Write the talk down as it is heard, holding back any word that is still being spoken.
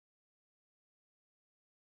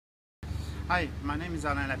Hi, my name is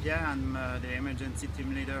Alain Lapierre. I'm the emergency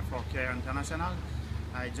team leader for CARE International.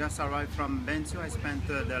 I just arrived from Bentiu. I spent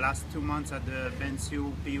the last 2 months at the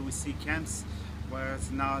Bentiu PUC camps, where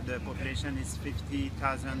now the population is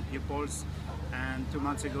 50,000 pupils, and 2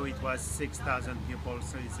 months ago it was 6,000 pupils.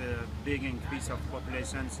 So it's a big increase of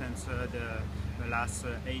population since the last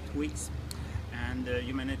 8 weeks. And the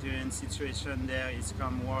humanitarian situation there is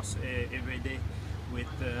become worse every day with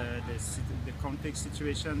the conflict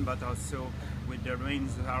situation, but also with the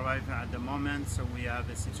rains that arrive at the moment. So we have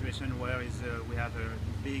a situation where we have a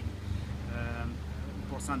big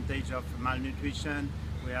percentage of malnutrition,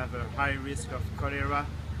 we have a high risk of cholera,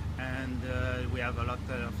 and we have a lot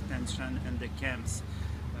of tension in the camps.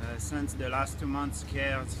 Since the last 2 months,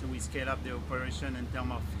 CARE, so we scale up the operation in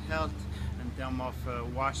terms of health, in terms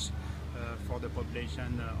of wash for the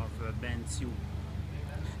population of Bentiu.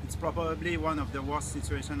 It's probably one of the worst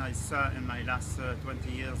situations I saw in my last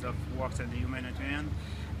 20 years of work in the humanitarian.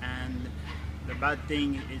 And the bad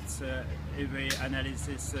thing, it's every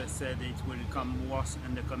analysis said it will come worse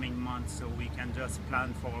in the coming months. So we can just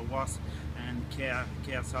plan for worse. And CARE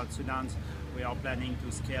South Sudan, we are planning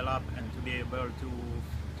to scale up and to be able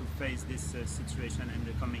to face this situation in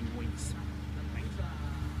the coming weeks.